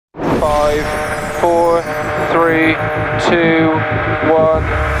5, 4, 3, 2, 1,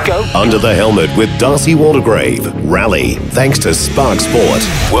 go. Under the helmet with Darcy Waldegrave. Rally, thanks to Spark Sport.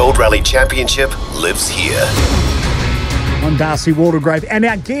 World Rally Championship lives here. I'm Darcy Waldegrave, and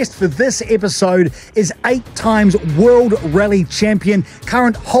our guest for this episode is 8 times World Rally Champion,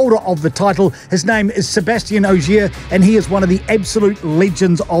 current holder of the title. His name is Sébastien Ogier, and he is one of the absolute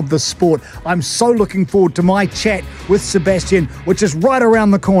legends of the sport. I'm so looking forward to my chat with Sébastien, which is right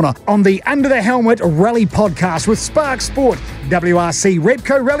around the corner on the Under the Helmet Rally podcast with Spark Sport. WRC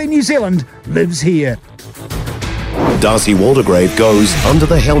Repco Rally New Zealand lives here. Darcy Waldegrave goes under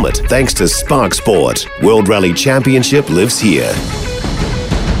the helmet thanks to Spark Sport. World Rally Championship lives here.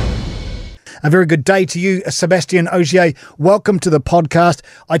 A very good day to you, Sébastien Ogier. Welcome to the podcast.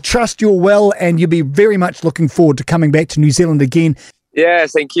 I trust you're well and you'll be very much looking forward to coming back to New Zealand again. Yeah,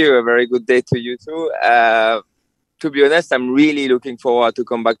 thank you. A very good day to you too. To be honest, I'm really looking forward to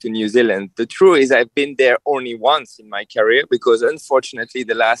come back to New Zealand. The truth is I've been there only once in my career because unfortunately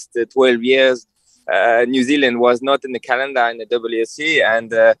the last 12 years New Zealand was not in the calendar in the WSC,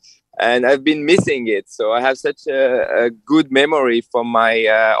 and I've been missing it. So I have such a good memory from my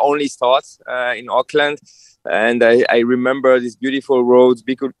only starts in Auckland, and I remember these beautiful roads,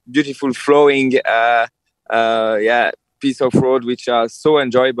 beautiful flowing piece of road which are so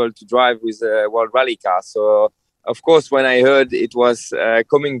enjoyable to drive with a World Rally car. So of course, when I heard it was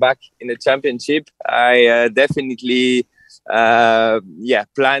coming back in the championship, I definitely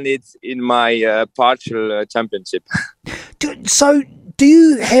plan it in my partial championship. So do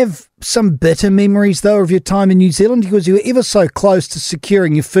you have some bitter memories, though, of your time in New Zealand? Because you were ever so close to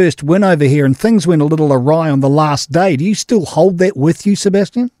securing your first win over here and things went a little awry on the last day. Do you still hold that with you,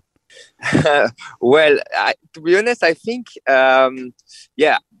 Sébastien? Well, to be honest, I think,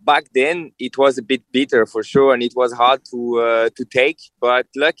 back then it was a bit bitter for sure, and it was hard to take. But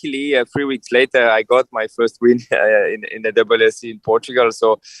luckily, 3 weeks later, I got my first win in the WSC in Portugal,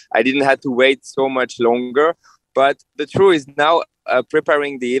 so I didn't have to wait so much longer. But the truth is now,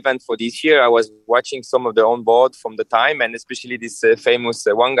 preparing the event for this year, I was watching some of the onboard from the time, and especially this famous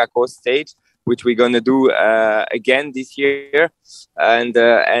Wanga Coast stage, which we're gonna do again this year, I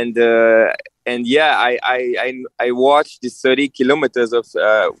watched this 30 kilometers of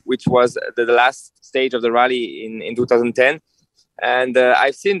which was the last stage of the rally in 2010, and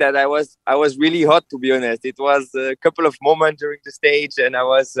I've seen that I was really hot, to be honest. It was a couple of moments during the stage, and I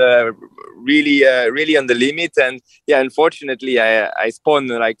was really on the limit. And unfortunately, I spun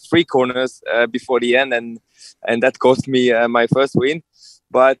like 3 corners before the end, and that cost me my first win.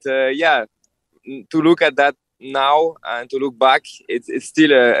 But to look at that now and to look back, it's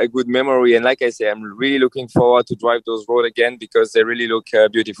still a good memory. And like I say, I'm really looking forward to drive those roads again because they really look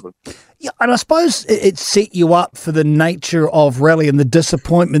beautiful. Yeah, and I suppose it set you up for the nature of rally and the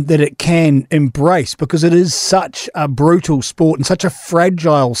disappointment that it can embrace, because it is such a brutal sport and such a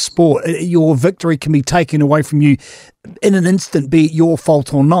fragile sport. Your victory can be taken away from you in an instant, be it your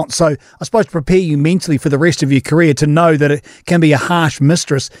fault or not. So I suppose to prepare you mentally for the rest of your career to know that it can be a harsh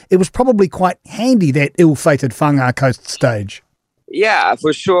mistress, it was probably quite handy, that ill-fated Whanga Coast stage. Yeah,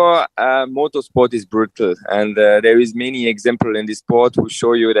 for sure. Motorsport is brutal, and there is many examples in this sport who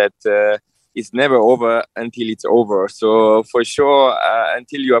show you that it's never over until it's over. So for sure,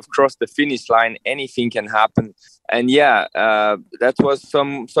 until you have crossed the finish line, anything can happen. And that was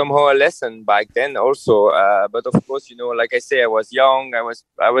somehow a lesson back then also. But of course, like I say, I was young, I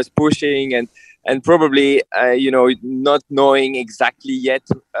was pushing, and probably not knowing exactly yet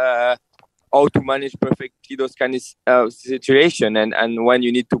how to manage perfectly those kind of situation, and when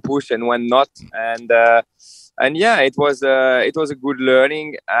you need to push and when not. It was a good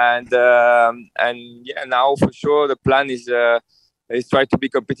learning, and now for sure the plan is try to be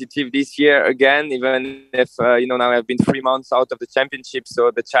competitive this year again, even if now I've been 3 months out of the championship,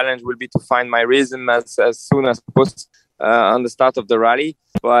 so the challenge will be to find my rhythm as soon as possible on the start of the rally.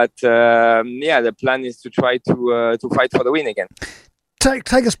 But the plan is to try to fight for the win again.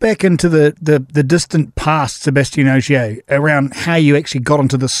 Take us back into the distant past, Sébastien Ogier, around how you actually got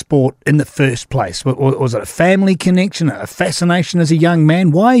into the sport in the first place. Was it a family connection, a fascination as a young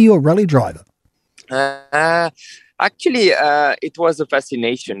man? Why are you a rally driver? Actually, it was a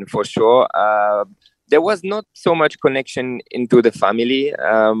fascination for sure. There was not so much connection into the family.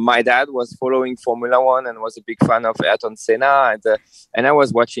 My dad was following Formula One and was a big fan of Ayrton Senna, and I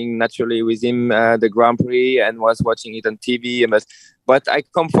was watching naturally with him the Grand Prix and was watching it on TV. But I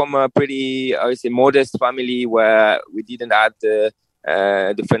come from a pretty, I would say, modest family where we didn't have the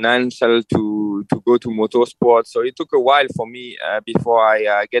financial to go to motorsport. So it took a while for me before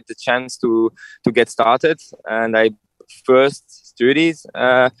I get the chance to get started. And I first studied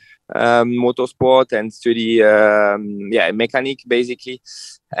motorsport and study mechanic basically,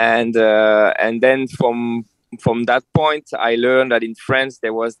 and then from that point, I learned that in France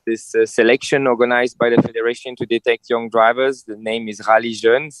there was this selection organized by the federation to detect young drivers. The name is Rally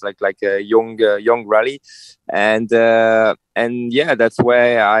Jeunes, like a young rally, and that's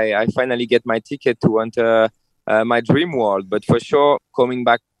where I finally get my ticket to enter my dream world. But for sure, coming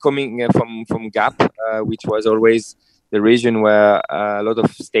from Gap, which was always the region where a lot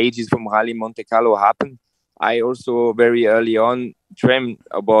of stages from Rally Monte Carlo happen, I also very early on dreamed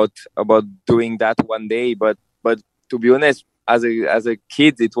about doing that one day. But to be honest, as a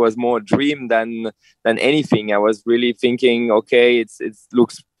kid, it was more a dream than anything. I was really thinking, okay, it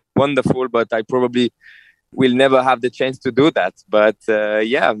looks wonderful, but I probably will never have the chance to do that. But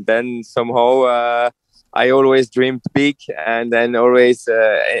then somehow I always dreamed big, and then always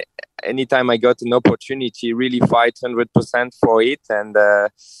anytime I got an opportunity, really fight 100% for it, and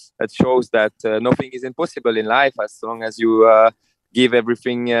that shows that nothing is impossible in life as long as you give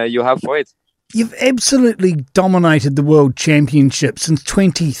everything you have for it. You've absolutely dominated the World Championship since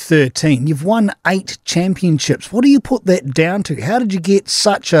 2013. You've won 8 championships. What do you put that down to? How did you get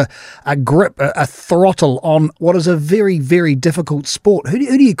such a grip, a throttle on what is a very, very difficult sport? Who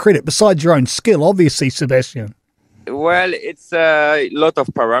do you credit besides your own skill, obviously, Sebastian? Well, it's a lot of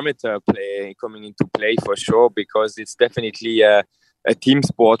parameter coming into play for sure, because it's definitely a team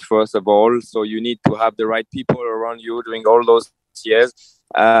sport, first of all. So you need to have the right people around you during all those years.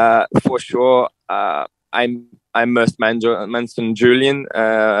 For sure, I must mention Julian,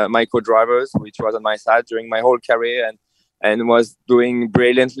 my co-drivers, which was on my side during my whole career and was doing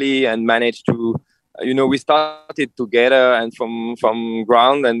brilliantly and managed to, we started together and from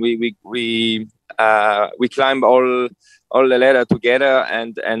ground, and we climbed all the ladder together,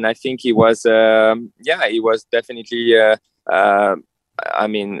 and I think he was definitely the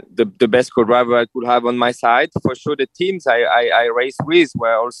best co-driver I could have on my side. For sure, the teams I raced with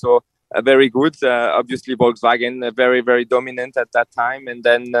were also very good. Obviously, Volkswagen, very, very dominant at that time. And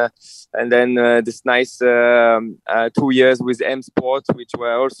then this nice 2 years with M Sport, which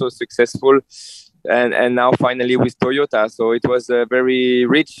were also successful. And now finally with Toyota. So it was a very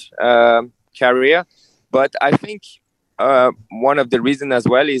rich career. But I think one of the reasons as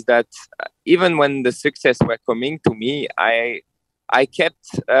well is that even when the success were coming to me, I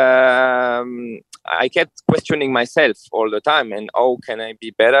kept questioning myself all the time, and how can I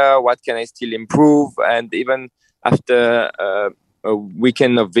be better? What can I still improve? And even after a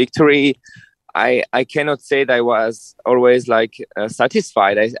weekend of victory, I cannot say that I was always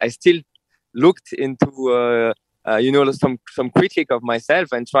satisfied. I still looked into some critique of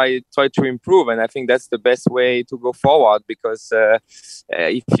myself and try to improve. And I think that's the best way to go forward, because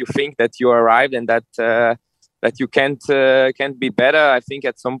if you think that you arrived and that you can't be better, I think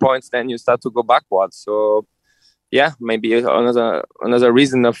at some points then you start to go backwards. So yeah, maybe another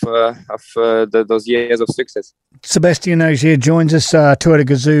reason of those years of success. Sebastian Ogier joins us, Toyota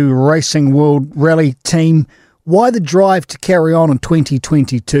Gazoo Racing World Rally Team. Why the drive to carry on in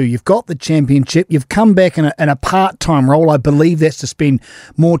 2022? You've got the championship. You've come back in a part-time role. I believe that's to spend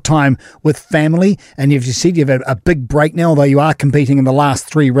more time with family. And as you said, you've had a big break now, although you are competing in the last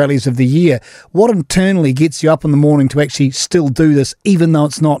 3 rallies of the year. What internally gets you up in the morning to actually still do this, even though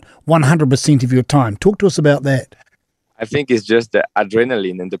it's not 100% of your time? Talk to us about that. I think it's just the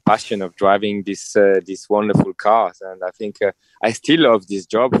adrenaline and the passion of driving these wonderful cars. And I think I still love this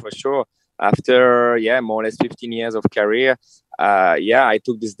job for sure. After more or less 15 years of career, I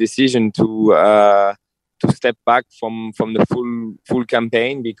took this decision to step back from the full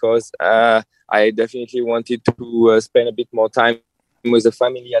campaign, because I definitely wanted to spend a bit more time with the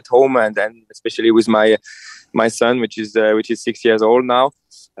family at home, and then especially with my son, which is 6 years old now,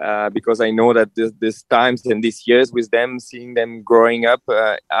 because I know that these times and these years with them, seeing them growing up,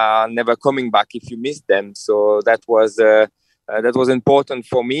 are never coming back if you miss them. So that was important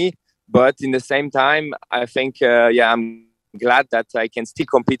for me. But in the same time, I think, I'm glad that I can still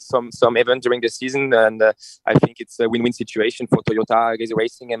compete some event during the season. And I think it's a win-win situation for Toyota Gazoo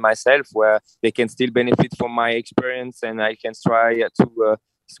Racing and myself, where they can still benefit from my experience, and I can try to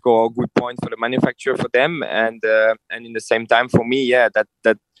score a good point for the manufacturer for them. And in the same time, for me,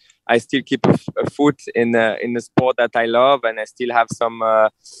 that I still keep a foot in the sport that I love, and I still have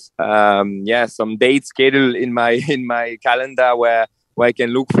some dates scheduled in my calendar where I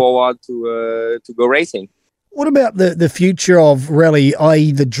can look forward to go racing. What about the future of rally,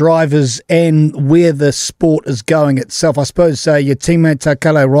 i.e. the drivers and where the sport is going itself? I suppose your teammate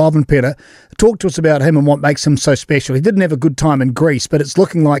Kalle Rovanperä, talk to us about him and what makes him so special. He didn't have a good time in Greece, but it's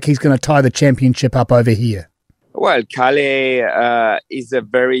looking like he's going to tie the championship up over here. Well, Kalle is a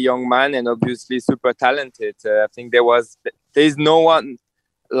very young man and obviously super talented. I think there's no one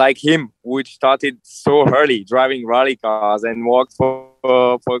like him, which started so early driving rally cars and worked for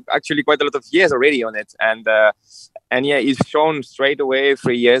actually quite a lot of years already on it. And yeah, he's shown straight away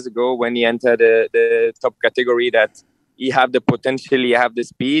 3 years ago when he entered the top category that he have the potential, he have the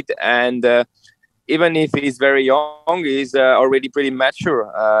speed, and even if he's very young, he's already pretty mature.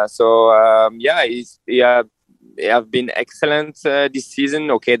 He have been excellent this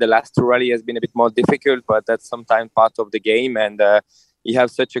season. Okay, the last two rally has been a bit more difficult, but that's sometimes part of the game. And he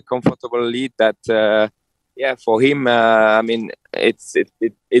has such a comfortable lead that, for him,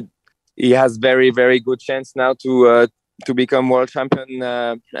 he has very, very good chance now to become world champion,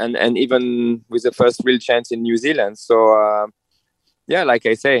 and even with the first real chance in New Zealand. So. Like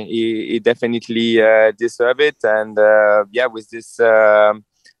I say, he definitely deserves it, and with this,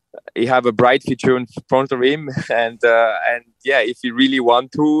 he have a bright future in front of him, and if he really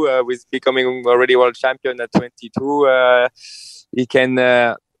want to, with becoming already world champion at 22, he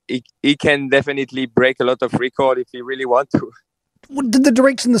can definitely break a lot of record if he really want to. The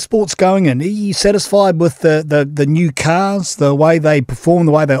direction the sport's going in, are you satisfied with the new cars, the way they perform,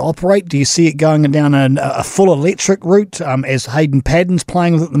 the way they operate? Do you see it going down a full electric route, as Hayden Paddon's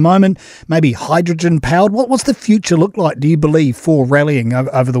playing with at the moment, maybe hydrogen powered? What's the future look like, do you believe, for rallying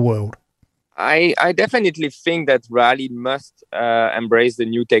over the world? I definitely think that rally must embrace the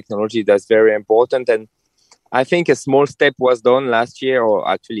new technology. That's very important. And I think a small step was done last year, or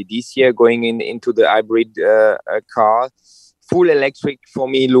actually this year, going into the hybrid car. Full electric for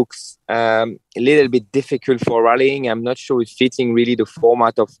me looks a little bit difficult for rallying. I'm not sure it's fitting really the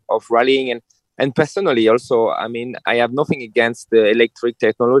format of rallying. And personally also, I mean, I have nothing against the electric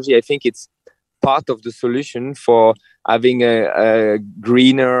technology. I think it's part of the solution for having a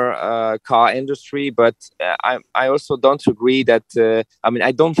greener car industry. But I also don't agree that,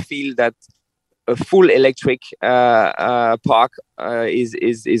 I don't feel that a full electric park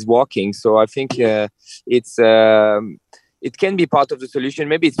is working. So I think it can be part of the solution.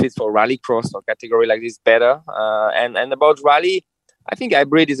 Maybe it fits for rallycross or category like this better. And about rally, I think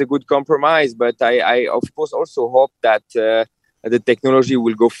hybrid is a good compromise. But I of course also hope that the technology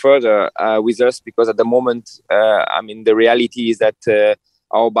will go further with us, because at the moment, the reality is that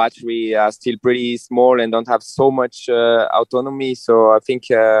our battery are still pretty small and don't have so much autonomy. So I think,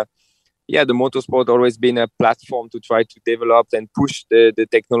 the motorsport always been a platform to try to develop and push the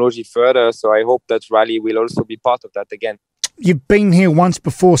technology further. So I hope that rally will also be part of that again. You've been here once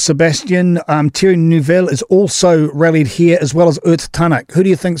before, Sebastian. Thierry Neuville is also rallied here, as well as Urt Tanak. Who do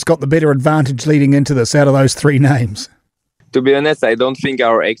you think's got the better advantage leading into this out of those three names? To be honest, I don't think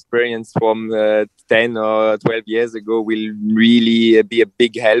our experience from 10 or 12 years ago will really be a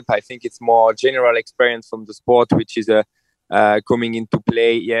big help. I think it's more general experience from the sport, which is coming into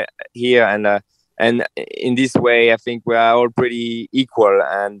play here. And in this way, I think we are all pretty equal.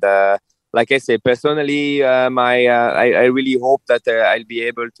 And like I say, personally, I really hope that I'll be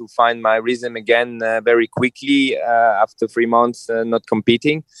able to find my rhythm again very quickly after 3 months not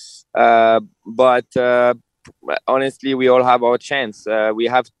competing. But honestly, we all have our chance.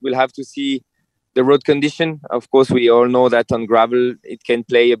 We'll have to see the road condition. Of course, we all know that on gravel it can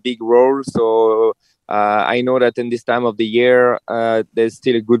play a big role. So I know that in this time of the year, there's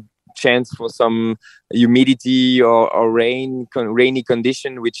still a good chance for some humidity or rainy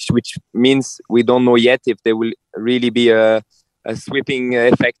condition, which means we don't know yet if there will really be a sweeping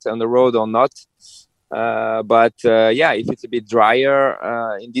effect on the road or not. But if it's a bit drier,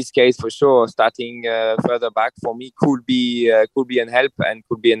 in this case, for sure, starting further back for me could be an help and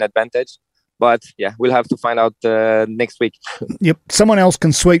could be an advantage. But we'll have to find out next week. Yep, someone else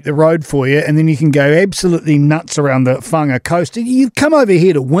can sweep the road for you, and then you can go absolutely nuts around the Whanga coast. You've come over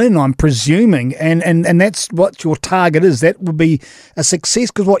here to win, I'm presuming, and that's what your target is. That would be a success,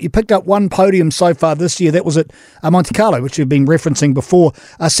 because you picked up one podium so far this year. That was at Monte Carlo, which you've been referencing before,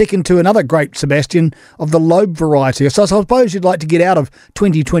 second to another great Sebastian of the Loeb variety. So I suppose you'd like to get out of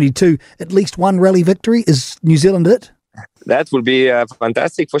 2022 at least one rally victory. Is New Zealand it? That would be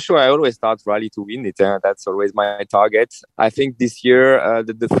fantastic for sure. I always start rally to win it. That's always my target. I think this year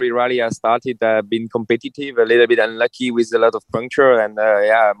the three rally I started been competitive, a little bit unlucky with a lot of puncture, and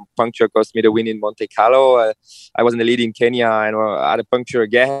puncture cost me the win in Monte Carlo. I was in the lead in Kenya and I had a puncture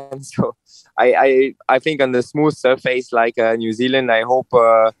again. So I think on the smooth surface like New Zealand, I hope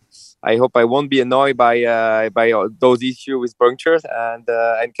I won't be annoyed by those issues with punctures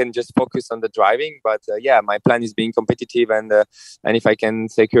and can just focus on the driving. But my plan is being competitive, and if I can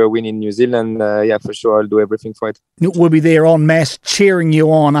secure a win in New Zealand, for sure I'll do everything for it. We'll be there en masse cheering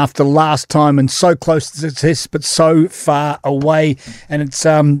you on after last time, and so close to success but so far away. And it's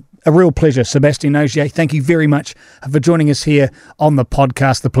a real pleasure, Sebastien Ogier. Thank you very much for joining us here on the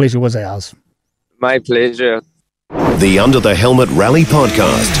podcast. The pleasure was ours. My pleasure. The Under the Helmet Rally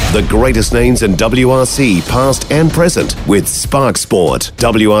Podcast. The greatest names in WRC, past and present, with Spark Sport.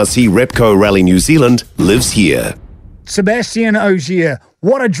 WRC Repco Rally New Zealand lives here. Sebastien Ogier,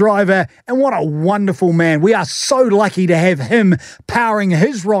 what a driver and what a wonderful man. We are so lucky to have him powering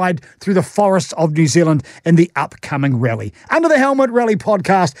his ride through the forests of New Zealand in the upcoming rally. Under the Helmet Rally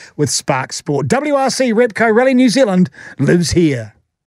Podcast with Spark Sport. WRC Repco Rally New Zealand lives here.